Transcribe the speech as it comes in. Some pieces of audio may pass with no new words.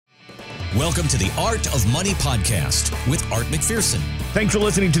Welcome to the Art of Money Podcast with Art McPherson. Thanks for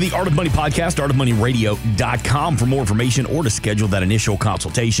listening to the Art of Money Podcast, artofmoneyradio.com for more information or to schedule that initial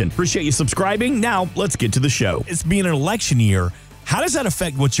consultation. Appreciate you subscribing. Now, let's get to the show. It's being an election year. How does that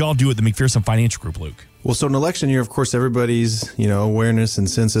affect what y'all do at the McPherson Financial Group, Luke? Well, so an election year, of course, everybody's, awareness and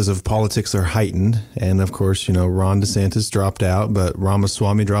senses of politics are heightened. And of course, Ron DeSantis dropped out, but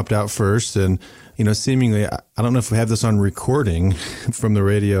Ramaswamy dropped out first. And, seemingly, I don't know if we have this on recording from the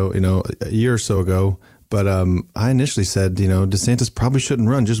radio, a year or so ago. But I initially said, DeSantis probably shouldn't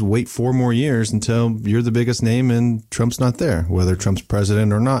run. Just wait 4 more years until you're the biggest name and Trump's not there, whether Trump's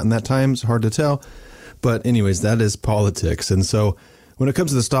president or not. And that time's hard to tell. But anyways, that is politics. And so when it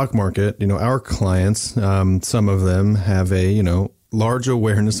comes to the stock market, our clients, some of them have a, large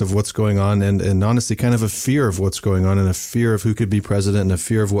awareness of what's going on and honestly kind of a fear of what's going on and a fear of who could be president and a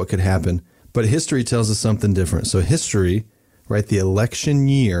fear of what could happen. But history tells us something different. So history, right, the election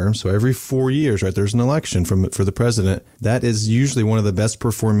year, so every 4 years, right, there's an election for the president. That is usually one of the best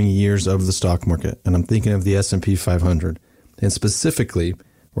performing years of the stock market. And I'm thinking of the S&P 500. And specifically,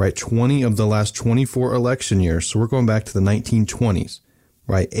 right, 20 of the last 24 election years. So we're going back to the 1920s.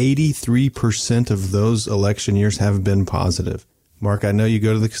 Right, 83% of those election years have been positive. Mark, I know you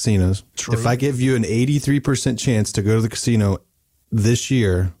go to the casinos. True. If I give you an 83% chance to go to the casino this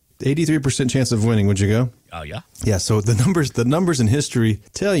year, 83% chance of winning, would you go? Oh, yeah. Yeah, so the numbers in history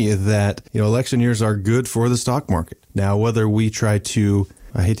tell you that, election years are good for the stock market. Now, whether we try to,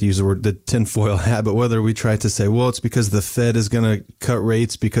 I hate to use the tinfoil hat, but whether we try to say, well, it's because the Fed is going to cut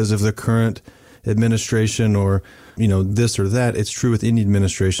rates because of the current administration or, this or that. It's true with any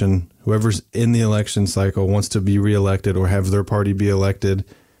administration. Whoever's in the election cycle wants to be reelected or have their party be elected.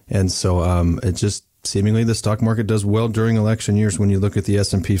 And so it just seemingly the stock market does well during election years when you look at the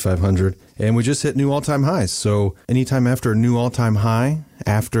S&P 500. And we just hit new all-time highs. So anytime after a new all-time high,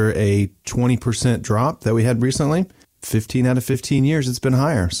 after a 20% drop that we had recently, 15 out of 15 years, it's been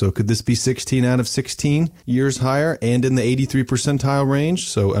higher. So could this be 16 out of 16 years higher and in the 83 percentile range?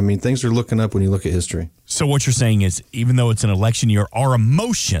 So, things are looking up when you look at history. So what you're saying is, even though it's an election year, our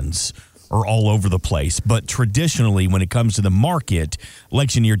emotions are all over the place. But traditionally, when it comes to the market,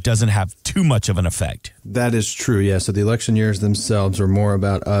 election year doesn't have too much of an effect. That is true, yeah. So the election years themselves are more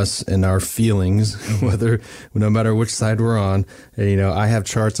about us and our feelings, no matter which side we're on. And, I have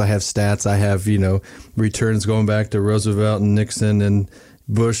charts, I have stats, I have, returns going back to Roosevelt and Nixon and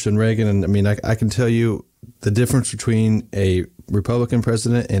Bush and Reagan. And I can tell you the difference between a Republican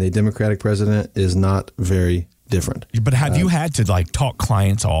president and a Democratic president is not very different. But have you had to talk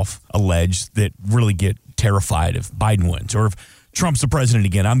clients off a ledge that really get terrified if Biden wins or if Trump's the president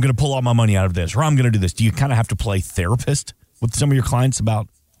again? I'm going to pull all my money out of this or I'm going to do this. Do you kind of have to play therapist with some of your clients about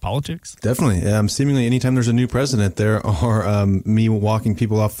politics? Definitely. Seemingly anytime there's a new president, there are me walking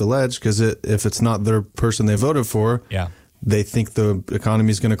people off the ledge because if it's not their person they voted for, they think the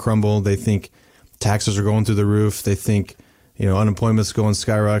economy is going to crumble. They think taxes are going through the roof. They think unemployment's going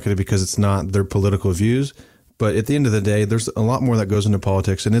skyrocketed because it's not their political views. But at the end of the day, there's a lot more that goes into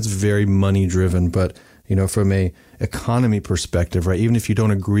politics, and it's very money driven. But, from a economy perspective, right, even if you don't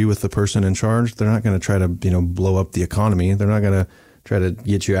agree with the person in charge, they're not going to try to, blow up the economy. They're not going to try to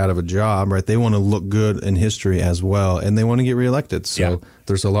get you out of a job, right? They want to look good in history as well, and they want to get reelected. So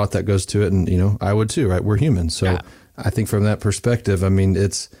there's a lot that goes to it, and, I would too, right? We're human. So I think from that perspective,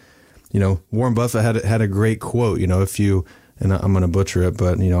 it's, Warren Buffett had a great quote, if you, and I'm going to butcher it,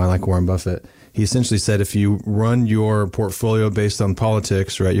 but, I like Warren Buffett. He essentially said, if you run your portfolio based on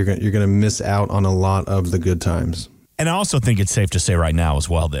politics, right, you're going to miss out on a lot of the good times. And I also think it's safe to say right now as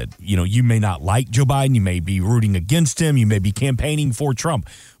well that, you may not like Joe Biden. You may be rooting against him. You may be campaigning for Trump.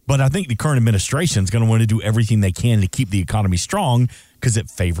 But I think the current administration is going to want to do everything they can to keep the economy strong because it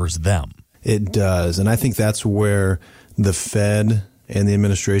favors them. It does. And I think that's where the Fed and the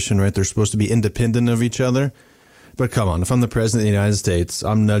administration, right, they're supposed to be independent of each other. But come on, if I'm the president of the United States,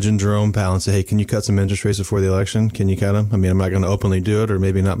 I'm nudging Jerome Powell and say, hey, can you cut some interest rates before the election? Can you cut them? I'm not going to openly do it, or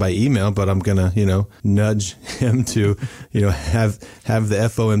maybe not by email, but I'm going to, nudge him to, have the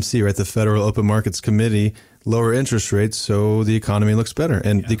FOMC, right, the Federal Open Markets Committee, lower interest rates so the economy looks better.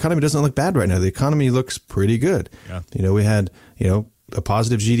 And the economy doesn't look bad right now. The economy looks pretty good. Yeah. We had, a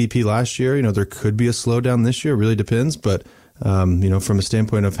positive GDP last year. There could be a slowdown this year. It really depends. But from a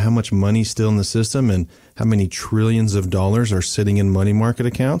standpoint of how much money's still in the system and how many trillions of dollars are sitting in money market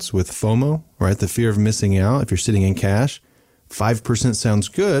accounts with FOMO, right? The fear of missing out. If you're sitting in cash, 5% sounds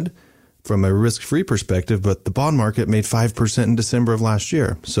good from a risk-free perspective, but the bond market made 5% in December of last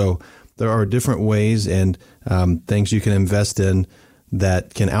year. So there are different ways and things you can invest in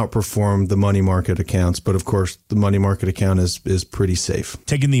that can outperform the money market accounts. But of course, the money market account is pretty safe.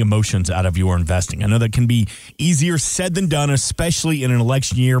 Taking the emotions out of your investing. I know that can be easier said than done, especially in an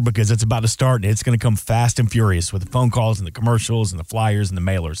election year, because it's about to start and it's going to come fast and furious with the phone calls and the commercials and the flyers and the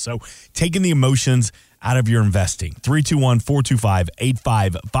mailers. So taking the emotions out of your investing.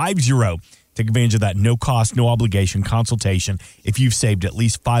 321-425-8550. Take advantage of that no cost, no obligation consultation if you've saved at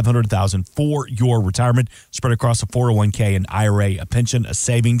least $500,000 for your retirement, spread across a 401k, an IRA, a pension, a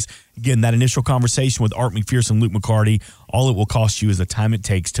savings. Again, that initial conversation with Art McPherson, Luke McCarty, all it will cost you is the time it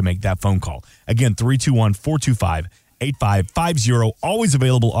takes to make that phone call. Again, 321-425-8550. Always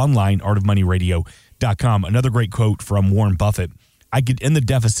available online, artofmoneyradio.com. Another great quote from Warren Buffett. I get in the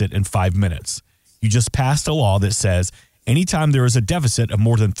deficit in 5 minutes. You just passed a law that says anytime there is a deficit of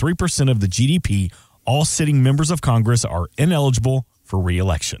more than 3% of the GDP, all sitting members of Congress are ineligible for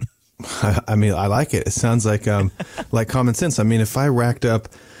re-election. I mean, I like it. It sounds like common sense. I mean, if I racked up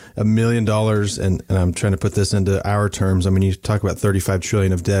 $1 million, and I'm trying to put this into our terms, I mean, you talk about 35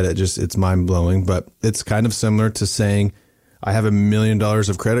 trillion of debt, it's mind blowing, but it's kind of similar to saying, I have $1 million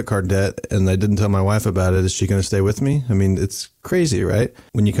of credit card debt and I didn't tell my wife about it. Is she going to stay with me? I mean, it's crazy, right?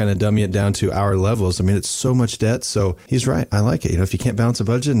 When you kind of dummy it down to our levels, I mean, it's so much debt. So he's right. I like it. You know, if you can't balance a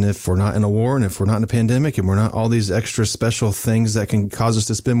budget, and if we're not in a war, and if we're not in a pandemic, and we're not all these extra special things that can cause us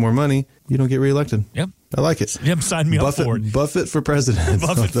to spend more money, you don't get reelected. Yep. I like it. Yep, sign me up for it. Buffett for president.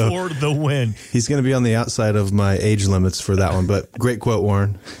 Buffett for the win. He's going to be on the outside of my age limits for that one, but great quote,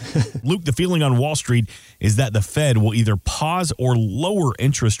 Warren. Luke, the feeling on Wall Street is that the Fed will either pause or lower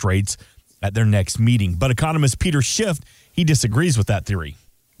interest rates at their next meeting. But economist Peter Schiff, he disagrees with that theory.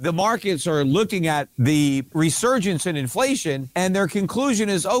 The markets are looking at the resurgence in inflation, and their conclusion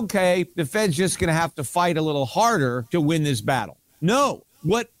is, okay, the Fed's just going to have to fight a little harder to win this battle. No.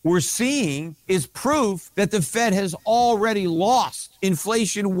 What we're seeing is proof that the Fed has already lost.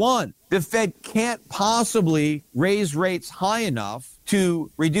 Inflation won. The Fed can't possibly raise rates high enough to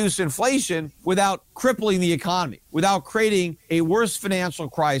reduce inflation without crippling the economy, without creating a worse financial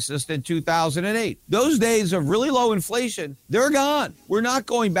crisis than 2008. Those days of really low inflation, they're gone. We're not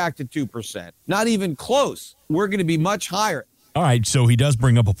going back to 2%, not even close. We're going to be much higher. All right, so he does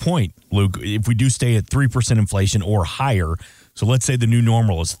bring up a point, Luke. If we do stay at 3% inflation or higher, so let's say the new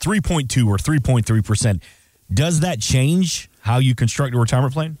normal is 3.2 or 3.3%. Does that change how you construct a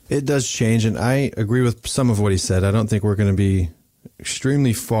retirement plan? It does change, and I agree with some of what he said. I don't think we're going to be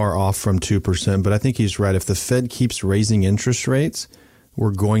extremely far off from 2%, but I think he's right. If the Fed keeps raising interest rates,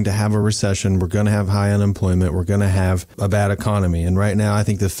 we're going to have a recession. We're going to have high unemployment. We're going to have a bad economy. And right now, I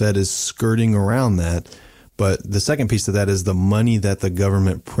think the Fed is skirting around that. But the second piece of that is the money that the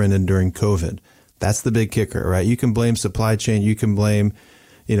government printed during COVID. That's the big kicker, right? You can blame supply chain. You can blame,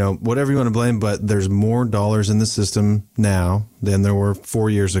 whatever you want to blame, but there's more dollars in the system now than there were 4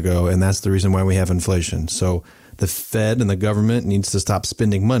 years ago. And that's the reason why we have inflation. So the Fed and the government needs to stop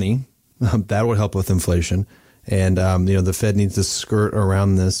spending money. That would help with inflation. And, the Fed needs to skirt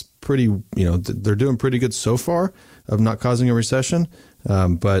around this they're doing pretty good so far of not causing a recession.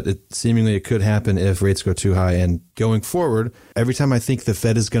 But it could happen if rates go too high. And going forward, every time I think the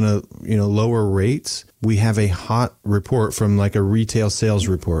Fed is going to, lower rates, we have a hot report from like a retail sales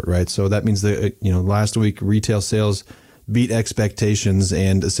report, right? So that means that, last week retail sales beat expectations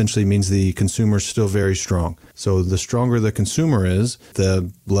and essentially means the consumer is still very strong. So the stronger the consumer is,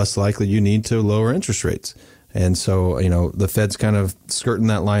 the less likely you need to lower interest rates. And so, the Fed's kind of skirting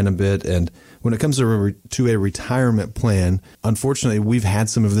that line a bit. And when it comes to a retirement plan, unfortunately, we've had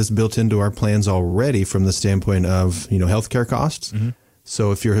some of this built into our plans already from the standpoint of, healthcare costs. Mm-hmm.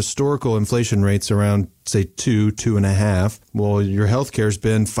 So if your historical inflation rate's around, say, 2.5, well, your healthcare's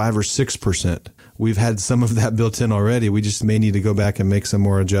been 5 or 6%. We've had some of that built in already. We just may need to go back and make some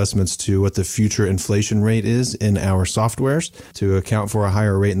more adjustments to what the future inflation rate is in our softwares to account for a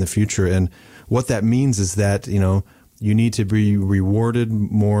higher rate in the future. And what that means is that, you need to be rewarded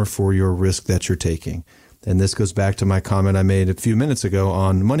more for your risk that you're taking. And this goes back to my comment I made a few minutes ago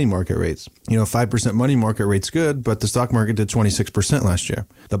on money market rates. 5% money market rate's good, but the stock market did 26% last year.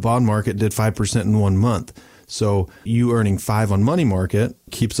 The bond market did 5% in 1 month. So you earning 5 on money market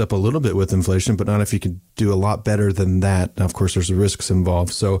keeps up a little bit with inflation, but not if you could do a lot better than that. Now, of course, there's risks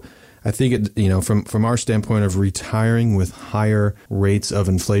involved. So I think from our standpoint of retiring with higher rates of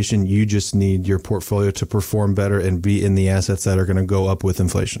inflation, you just need your portfolio to perform better and be in the assets that are going to go up with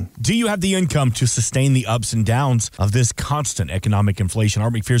inflation. Do you have the income to sustain the ups and downs of this constant economic inflation?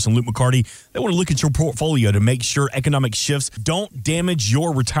 Art McPherson, Luke McCarty, they want to look at your portfolio to make sure economic shifts don't damage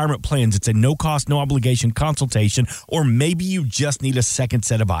your retirement plans. It's a no-cost, no-obligation consultation, or maybe you just need a second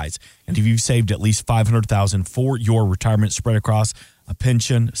set of eyes. And if you've saved at least $500,000 for your retirement spread across a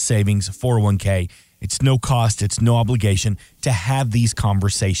pension, savings, 401k. It's no cost, it's no obligation to have these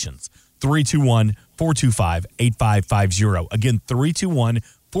conversations. 321-425-8550. Again,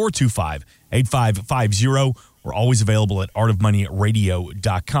 321-425-8550. We're always available at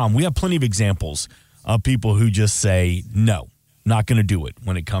artofmoneyradio.com. We have plenty of examples of people who just say, no, not going to do it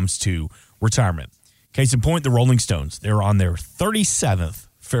when it comes to retirement. Case in point, the Rolling Stones. They're on their 37th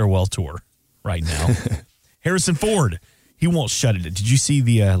farewell tour right now. Harrison Ford, he won't shut it. Did you see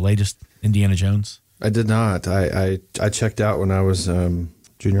the latest Indiana Jones? I did not. I checked out when I was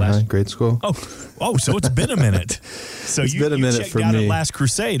junior high, grade school. Oh, so it's been a minute. So it's been a minute checked for out me. At Last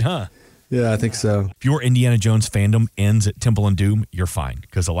Crusade, huh? Yeah, I think so. If your Indiana Jones fandom ends at Temple and Doom, you're fine,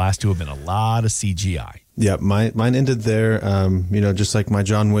 because the last two have been a lot of CGI. Yeah, mine ended there. Just like my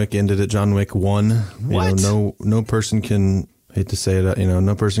John Wick ended at John Wick 1. What? No person can, hate to say it,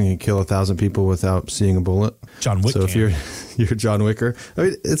 no person can kill 1,000 people without seeing a bullet. John Wick. So if you're John Wicker, I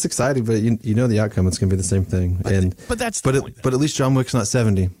mean, it's exciting, but you know the outcome. It's going to be the same thing. But at least John Wick's not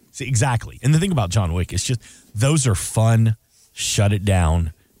 70. See, exactly. And the thing about John Wick is just those are fun. Shut it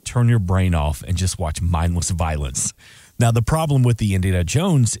down. Turn your brain off and just watch mindless violence. Now, the problem with the Indiana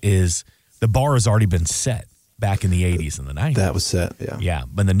Jones is the bar has already been set back in the 80s and the 90s. That was set, yeah. Yeah,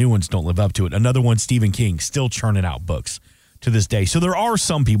 but the new ones don't live up to it. Another one, Stephen King, still churning out books to this day. So there are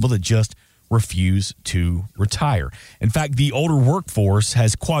some people that just refuse to retire. In fact, the older workforce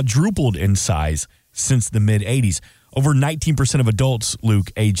has quadrupled in size since the mid-'80s. Over 19% of adults,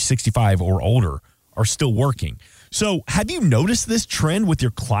 Luke, age 65 or older, are still working. So have you noticed this trend with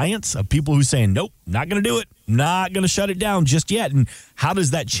your clients of people who saying, nope, not going to do it, not going to shut it down just yet? And how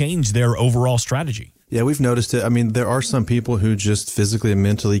does that change their overall strategy? Yeah, we've noticed it. I mean, there are some people who just physically and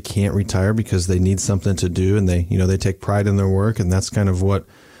mentally can't retire because they need something to do, and they take pride in their work, and that's kind of what,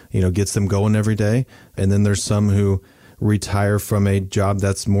 gets them going every day. And then there's some who retire from a job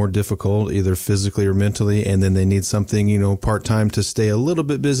that's more difficult, either physically or mentally, and then they need something, part-time to stay a little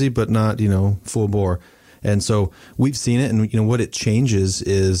bit busy, but not, full bore. And so we've seen it, and what it changes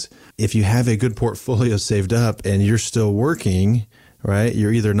is if you have a good portfolio saved up and you're still working, right,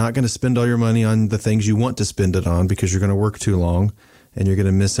 you're either not going to spend all your money on the things you want to spend it on because you're going to work too long, and you're going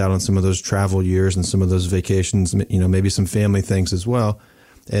to miss out on some of those travel years and some of those vacations, maybe some family things as well.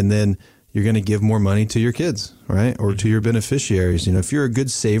 And then you're going to give more money to your kids, right, or to your beneficiaries. If you're a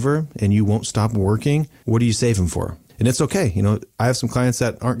good saver and you won't stop working, what are you saving for? And it's okay. I have some clients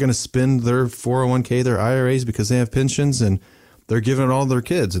that aren't going to spend their 401k, their IRAs, because they have pensions, and they're giving it all to their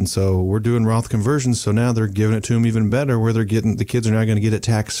kids. And so we're doing Roth conversions. So now they're giving it to them even better, where the kids are now going to get it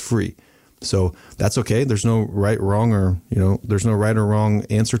tax free. So that's okay. There's no right, wrong, or, there's no right or wrong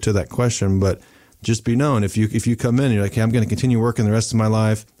answer to that question. But just be known, if you come in and you're like, hey, I'm going to continue working the rest of my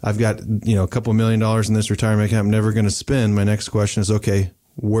life. I've got, a couple $1 million in this retirement account I'm never going to spend. My next question is, okay,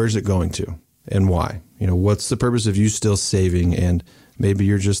 where's it going to and why? What's the purpose of you still saving? And maybe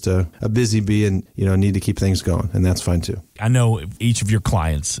you're just a busy bee and, need to keep things going. And that's fine too. I know each of your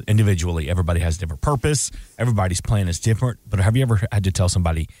clients individually, everybody has a different purpose. Everybody's plan is different. But have you ever had to tell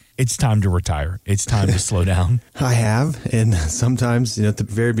somebody it's time to retire? It's time to slow down? I have. And sometimes, at the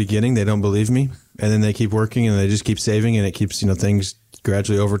very beginning, they don't believe me. And then they keep working and they just keep saving, and it keeps, things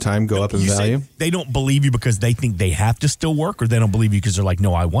gradually over time go up in value. They don't believe you because they think they have to still work, or they don't believe you because they're like,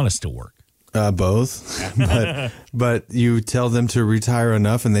 no, I want to still work? Both. but you tell them to retire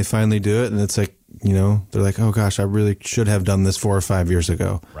enough and they finally do it. And it's like, they're like, oh gosh, I really should have done this 4 or 5 years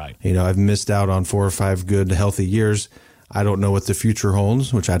ago. Right. I've missed out on 4 or 5 good, healthy years. I don't know what the future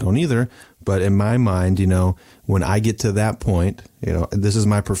holds, which I don't either. But in my mind, when I get to that point, this is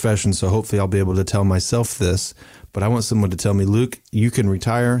my profession. So hopefully I'll be able to tell myself this, but I want someone to tell me, Luke, you can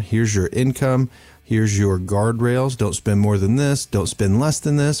retire. Here's your income. Here's your guardrails. Don't spend more than this. Don't spend less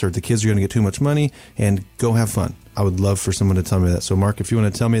than this, or the kids are going to get too much money, and go have fun. I would love for someone to tell me that. So, Mark, if you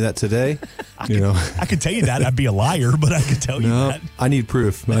want to tell me that today, I could tell you that. I'd be a liar, but I could tell you that. I need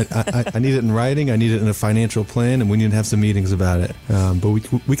proof. I need it in writing. I need it in a financial plan, and we need to have some meetings about it. But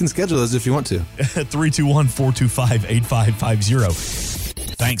we can schedule those if you want to. 321-425-8550.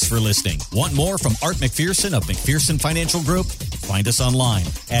 Thanks for listening. Want more from Art McPherson of McPherson Financial Group? Find us online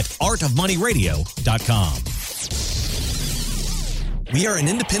at artofmoneyradio.com. We are an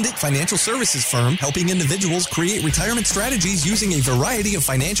independent financial services firm helping individuals create retirement strategies using a variety of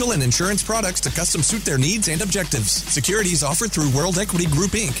financial and insurance products to custom suit their needs and objectives. Securities offered through World Equity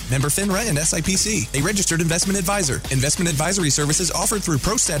Group, Inc., member FINRA and SIPC, a registered investment advisor. Investment advisory services offered through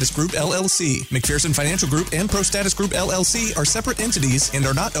ProStatus Group, LLC. McPherson Financial Group and ProStatus Group, LLC are separate entities and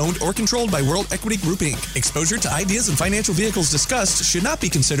are not owned or controlled by World Equity Group, Inc. Exposure to ideas and financial vehicles discussed should not be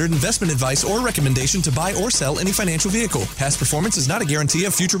considered investment advice or recommendation to buy or sell any financial vehicle. Past performance is not a guarantee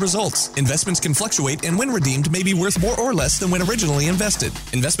of future results. Investments can fluctuate and when redeemed may be worth more or less than when originally invested.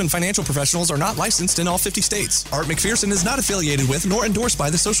 Investment financial professionals are not licensed in all 50 states. Art McPherson is not affiliated with nor endorsed by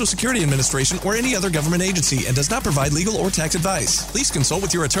the Social Security Administration or any other government agency and does not provide legal or tax advice. Please consult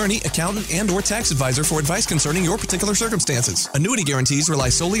with your attorney, accountant, and or tax advisor for advice concerning your particular circumstances. Annuity guarantees rely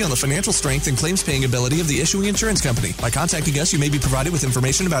solely on the financial strength and claims paying ability of the issuing insurance company. By contacting us, you may be provided with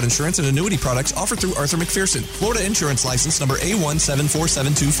information about insurance and annuity products offered through Arthur McPherson. Florida Insurance License number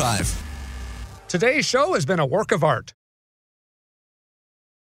A174725. Today's show has been a work of art.